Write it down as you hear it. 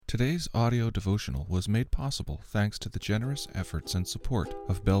Today's audio devotional was made possible thanks to the generous efforts and support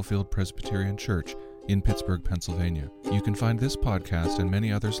of Bellefield Presbyterian Church in Pittsburgh, Pennsylvania. You can find this podcast and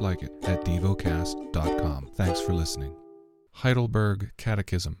many others like it at devocast.com. Thanks for listening. Heidelberg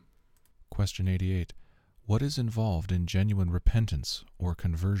Catechism. Question 88. What is involved in genuine repentance or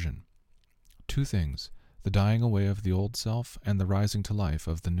conversion? Two things: the dying away of the old self and the rising to life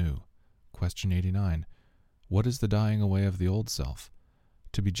of the new. Question 89. What is the dying away of the old self?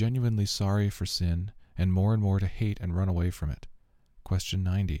 To be genuinely sorry for sin, and more to hate and run away from it. Question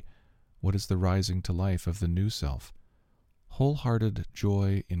 90. What is the rising to life of the new self? Wholehearted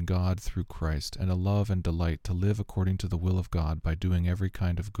joy in God through Christ, and a love and delight to live according to the will of God by doing every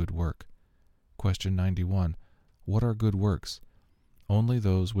kind of good work. Question 91. What are good works? Only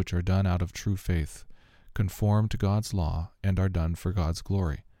those which are done out of true faith, conform to God's law, and are done for God's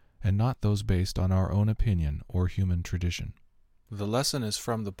glory, and not those based on our own opinion or human tradition. The lesson is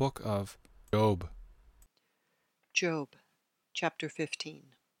from the book of Job. Job, chapter 15.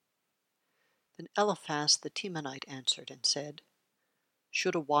 Then Eliphaz the Temanite answered and said,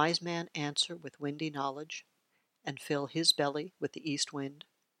 Should a wise man answer with windy knowledge, and fill his belly with the east wind?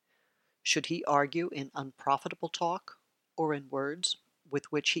 Should he argue in unprofitable talk, or in words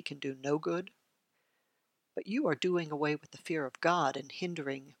with which he can do no good? But you are doing away with the fear of God and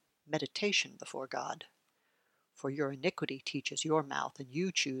hindering meditation before God. For your iniquity teaches your mouth, and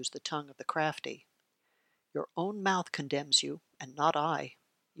you choose the tongue of the crafty. Your own mouth condemns you, and not I.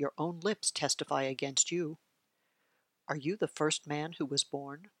 Your own lips testify against you. Are you the first man who was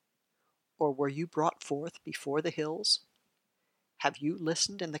born? Or were you brought forth before the hills? Have you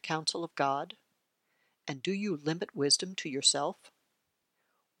listened in the counsel of God? And do you limit wisdom to yourself?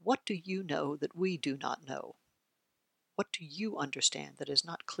 What do you know that we do not know? What do you understand that is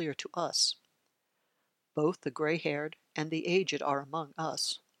not clear to us? Both the gray-haired and the aged are among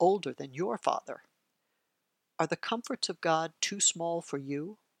us, older than your father. Are the comforts of God too small for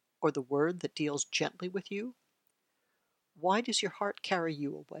you, or the word that deals gently with you? Why does your heart carry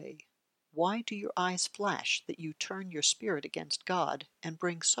you away? Why do your eyes flash that you turn your spirit against God and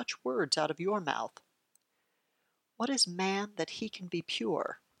bring such words out of your mouth? What is man that he can be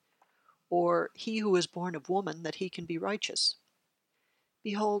pure, or he who is born of woman that he can be righteous?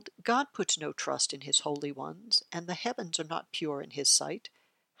 Behold, God puts no trust in his holy ones, and the heavens are not pure in his sight.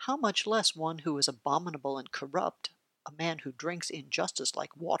 How much less one who is abominable and corrupt, a man who drinks injustice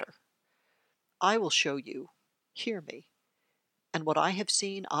like water? I will show you, hear me, and what I have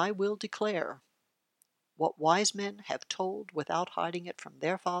seen I will declare. What wise men have told without hiding it from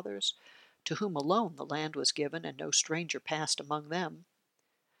their fathers, to whom alone the land was given, and no stranger passed among them.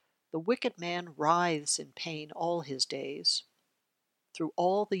 The wicked man writhes in pain all his days, through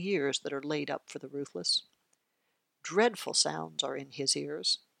all the years that are laid up for the ruthless. Dreadful sounds are in his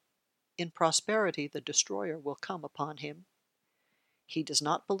ears. In prosperity the destroyer will come upon him. He does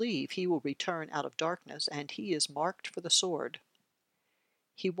not believe he will return out of darkness, and he is marked for the sword.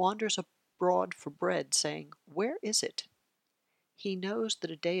 He wanders abroad for bread, saying, Where is it? He knows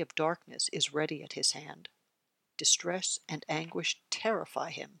that a day of darkness is ready at his hand. Distress and anguish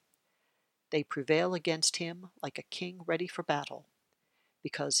terrify him. They prevail against him like a king ready for battle,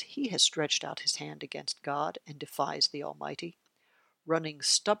 because he has stretched out his hand against God and defies the Almighty, running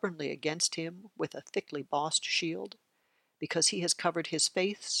stubbornly against him with a thickly bossed shield, because he has covered his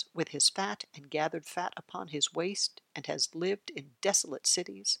face with his fat and gathered fat upon his waist, and has lived in desolate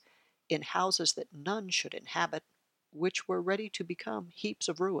cities, in houses that none should inhabit, which were ready to become heaps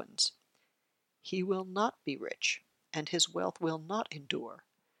of ruins. He will not be rich, and his wealth will not endure,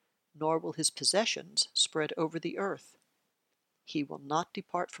 nor will his possessions spread over the earth. He will not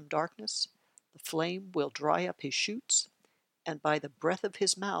depart from darkness, the flame will dry up his shoots, and by the breath of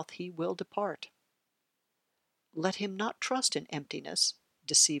his mouth he will depart. Let him not trust in emptiness,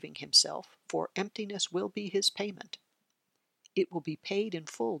 deceiving himself, for emptiness will be his payment. It will be paid in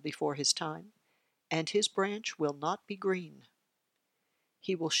full before his time, and his branch will not be green.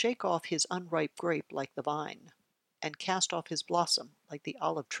 He will shake off his unripe grape like the vine, and cast off his blossom like the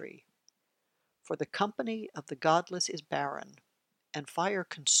olive tree. For the company of the godless is barren, and fire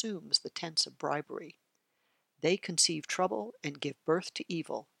consumes the tents of bribery. They conceive trouble and give birth to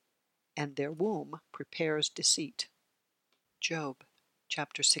evil, and their womb prepares deceit. Job,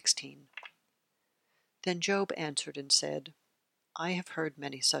 chapter 16. Then Job answered and said, I have heard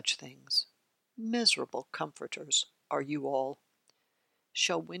many such things. Miserable comforters are you all.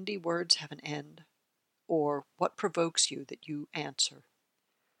 Shall windy words have an end? Or what provokes you that you answer?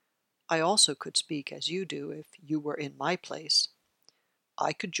 I also could speak as you do if you were in my place.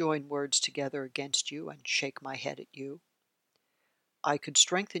 I could join words together against you and shake my head at you. I could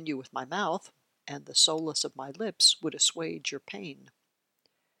strengthen you with my mouth, and the solace of my lips would assuage your pain.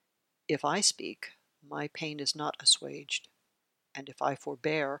 If I speak, my pain is not assuaged, and if I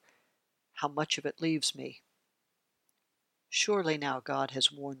forbear, how much of it leaves me? Surely now God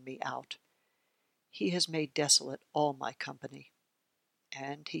has worn me out. He has made desolate all my company,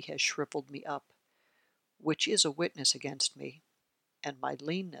 and he has shriveled me up, which is a witness against me, and my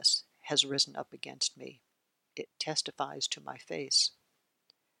leanness has risen up against me. It testifies to my face.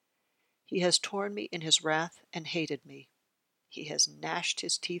 He has torn me in his wrath and hated me. He has gnashed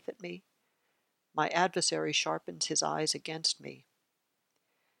his teeth at me. My adversary sharpens his eyes against me.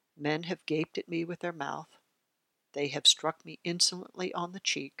 Men have gaped at me with their mouth. They have struck me insolently on the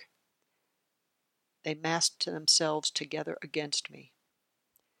cheek. They massed themselves together against me.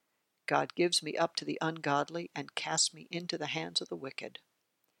 God gives me up to the ungodly and casts me into the hands of the wicked.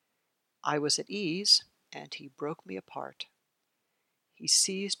 I was at ease, and he broke me apart. He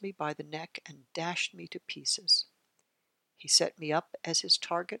seized me by the neck and dashed me to pieces. He set me up as his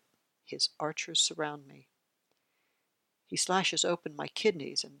target. His archers surround me. He slashes open my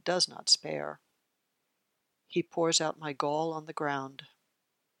kidneys and does not spare. He pours out my gall on the ground.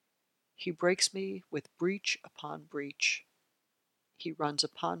 He breaks me with breach upon breach. He runs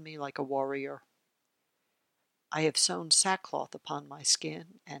upon me like a warrior. I have sewn sackcloth upon my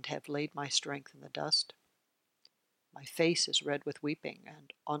skin and have laid my strength in the dust. My face is red with weeping,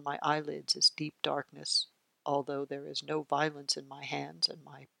 and on my eyelids is deep darkness, although there is no violence in my hands, and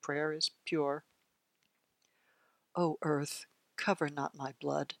my prayer is pure. O earth, cover not my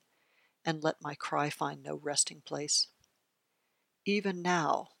blood, and let my cry find no resting place. Even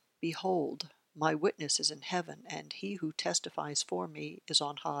now, behold, my witness is in heaven, and he who testifies for me is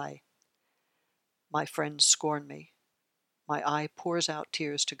on high. My friends scorn me. My eye pours out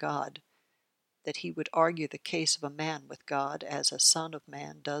tears to God, that he would argue the case of a man with God as a son of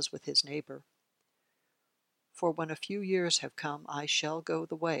man does with his neighbor. For when a few years have come, I shall go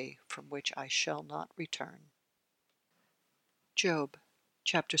the way from which I shall not return. Job,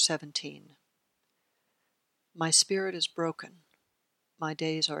 chapter 17. My spirit is broken. My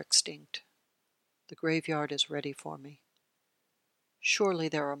days are extinct. The graveyard is ready for me. Surely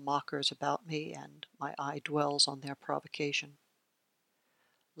there are mockers about me, and my eye dwells on their provocation.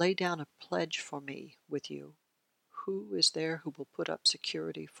 Lay down a pledge for me with you. Who is there who will put up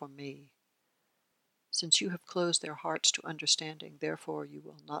security for me? Since you have closed their hearts to understanding, therefore you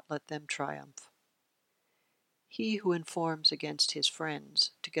will not let them triumph. He who informs against his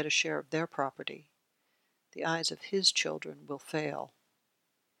friends to get a share of their property, the eyes of his children will fail.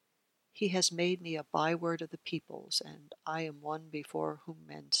 He has made me a byword of the peoples, and I am one before whom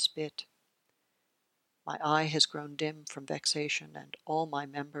men spit. My eye has grown dim from vexation, and all my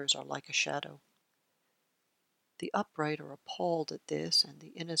members are like a shadow. The upright are appalled at this, and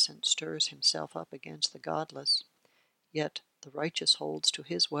the innocent stirs himself up against the godless. Yet the righteous holds to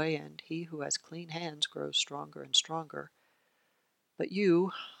his way, and he who has clean hands grows stronger and stronger. But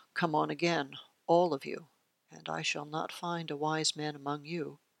you, come on again, all of you, and I shall not find a wise man among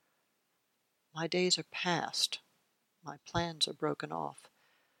you. My days are past, my plans are broken off,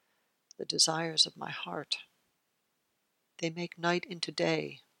 the desires of my heart. They make night into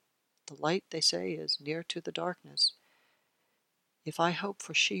day. The light, they say, is near to the darkness. If I hope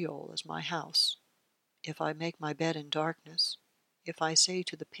for Sheol as my house, if I make my bed in darkness, if I say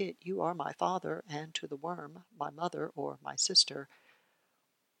to the pit, you are my father, and to the worm, my mother or my sister,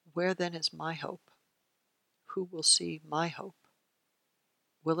 where then is my hope? Who will see my hope?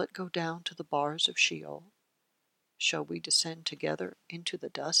 Will it go down to the bars of Sheol? Shall we descend together into the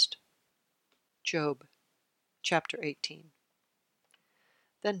dust? Job, chapter 18.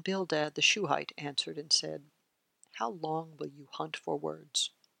 Then Bildad the Shuhite answered and said, How long will you hunt for words?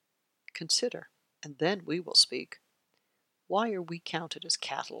 Consider, and then we will speak. Why are we counted as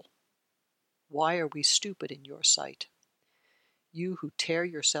cattle? Why are we stupid in your sight? You who tear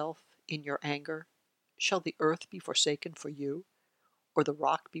yourself in your anger, shall the earth be forsaken for you, or the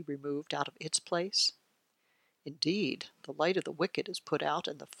rock be removed out of its place? Indeed, the light of the wicked is put out,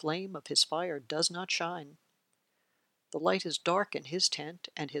 and the flame of his fire does not shine. The light is dark in his tent,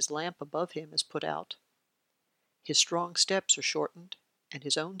 and his lamp above him is put out. His strong steps are shortened, and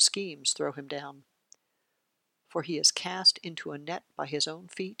his own schemes throw him down. For he is cast into a net by his own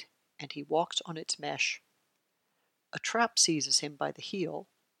feet, and he walks on its mesh. A trap seizes him by the heel,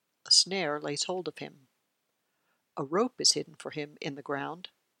 a snare lays hold of him. A rope is hidden for him in the ground,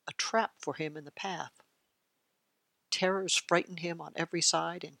 a trap for him in the path. Terrors frighten him on every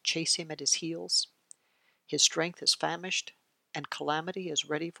side and chase him at his heels. His strength is famished, and calamity is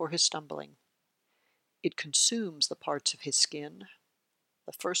ready for his stumbling. It consumes the parts of his skin,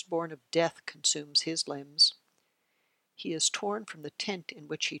 The firstborn of death consumes his limbs. He is torn from the tent in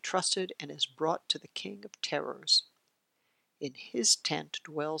which he trusted and is brought to the king of terrors. In his tent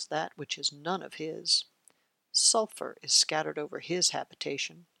dwells that which is none of his. Sulphur is scattered over his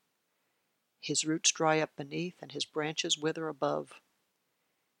habitation. His roots dry up beneath, and his branches wither above.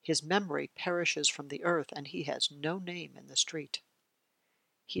 His memory perishes from the earth, and he has no name in the street.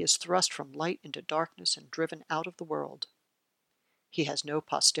 He is thrust from light into darkness and driven out of the world. He has no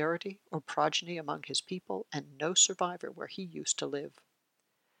posterity or progeny among his people, and no survivor where he used to live.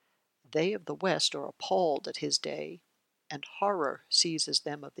 They of the west are appalled at his day, and horror seizes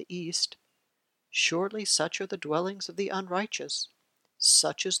them of the east. Surely such are the dwellings of the unrighteous.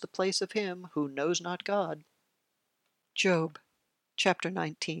 Such is the place of him who knows not God. Job, chapter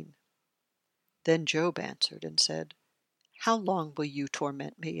 19. Then Job answered and said, How long will you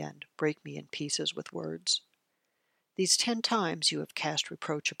torment me and break me in pieces with words? These 10 times you have cast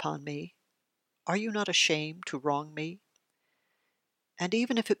reproach upon me. Are you not ashamed to wrong me? And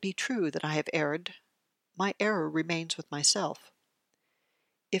even if it be true that I have erred, my error remains with myself.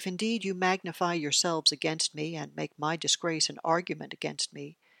 If indeed you magnify yourselves against me and make my disgrace an argument against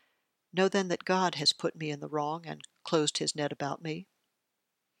me, know then that God has put me in the wrong and closed his net about me.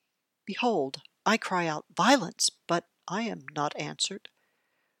 Behold, I cry out violence, but I am not answered.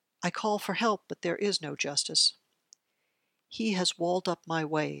 I call for help, but there is no justice. He has walled up my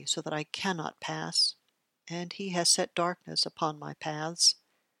way so that I cannot pass, and he has set darkness upon my paths.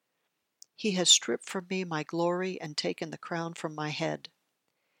 He has stripped from me my glory and taken the crown from my head.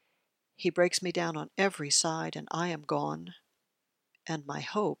 He breaks me down on every side, and I am gone, and my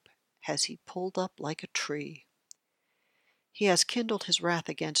hope has he pulled up like a tree. He has kindled his wrath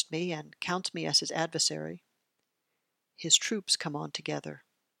against me, and counts me as his adversary. His troops come on together.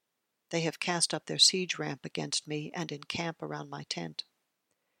 They have cast up their siege ramp against me, and encamp around my tent.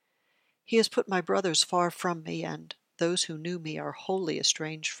 He has put my brothers far from me, and those who knew me are wholly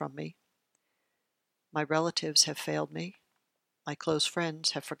estranged from me. My relatives have failed me. My close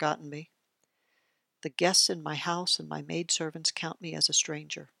friends have forgotten me. The guests in my house and my maidservants count me as a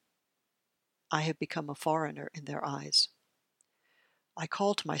stranger. I have become a foreigner in their eyes. I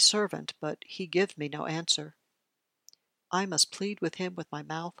call to my servant, but he gives me no answer. I must plead with him with my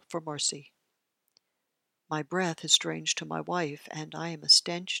mouth for mercy. My breath is strange to my wife, and I am a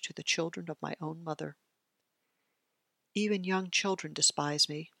stench to the children of my own mother. Even young children despise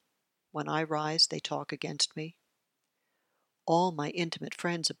me. When I rise, they talk against me. All my intimate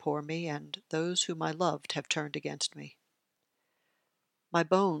friends abhor me, and those whom I loved have turned against me. My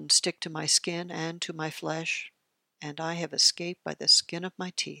bones stick to my skin and to my flesh, and I have escaped by the skin of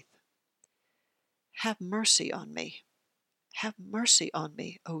my teeth. Have mercy on me. Have mercy on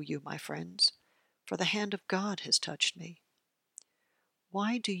me, O you, my friends, for the hand of God has touched me.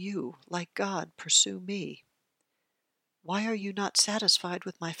 Why do you, like God, pursue me? Why are you not satisfied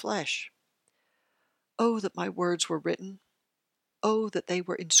with my flesh? Oh, that my words were written! Oh, that they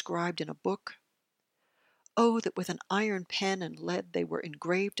were inscribed in a book! Oh, that with an iron pen and lead they were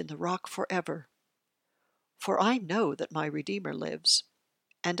engraved in the rock forever! For I know that my Redeemer lives,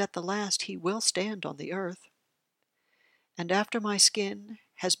 and at the last he will stand on the earth. And after my skin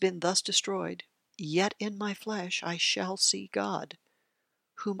has been thus destroyed, yet in my flesh I shall see God,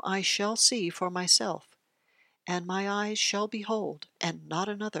 whom I shall see for myself, and my eyes shall behold, and not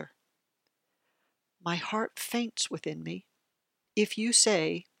another. My heart faints within me. If you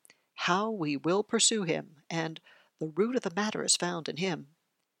say, How we will pursue him, and the root of the matter is found in him,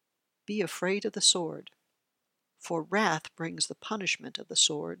 be afraid of the sword, for wrath brings the punishment of the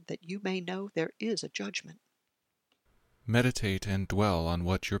sword, that you may know there is a judgment. Meditate and dwell on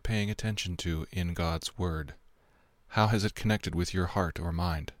what you're paying attention to in God's Word. How has it connected with your heart or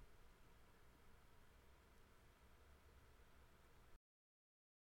mind?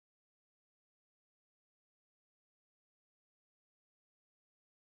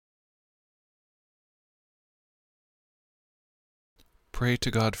 Pray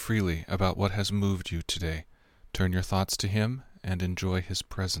to God freely about what has moved you today. Turn your thoughts to Him and enjoy His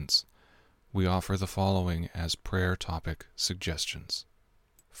presence. We offer the following as prayer topic suggestions.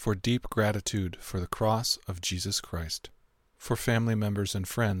 For deep gratitude for the cross of Jesus Christ. For family members and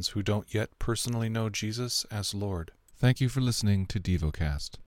friends who don't yet personally know Jesus as Lord. Thank you for listening to DevoCast.